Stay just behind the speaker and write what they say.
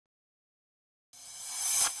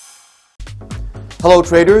Hello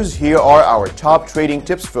traders, here are our top trading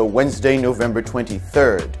tips for Wednesday, November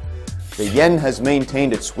 23rd. The yen has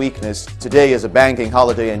maintained its weakness. Today is a banking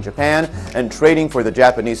holiday in Japan, and trading for the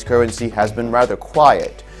Japanese currency has been rather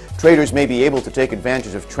quiet. Traders may be able to take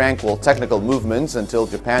advantage of tranquil technical movements until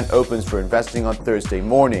Japan opens for investing on Thursday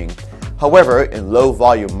morning. However, in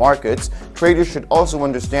low-volume markets, traders should also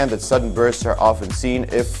understand that sudden bursts are often seen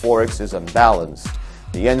if forex is unbalanced.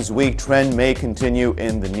 The yen's weak trend may continue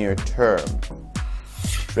in the near term.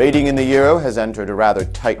 Trading in the euro has entered a rather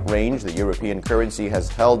tight range. The European currency has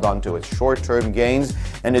held onto its short-term gains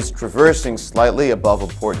and is traversing slightly above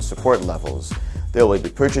important support levels. There will be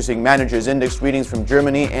purchasing managers' index readings from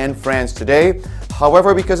Germany and France today.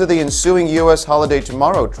 However, because of the ensuing U.S. holiday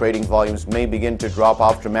tomorrow, trading volumes may begin to drop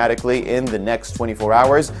off dramatically in the next 24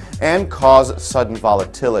 hours and cause sudden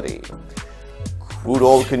volatility. Crude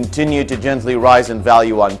oil continued to gently rise in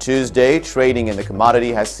value on Tuesday. Trading in the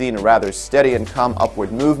commodity has seen a rather steady and calm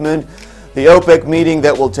upward movement. The OPEC meeting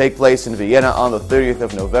that will take place in Vienna on the 30th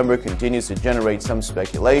of November continues to generate some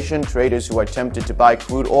speculation. Traders who are tempted to buy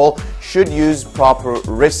crude oil should use proper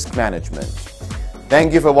risk management.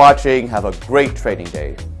 Thank you for watching. Have a great trading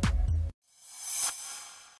day.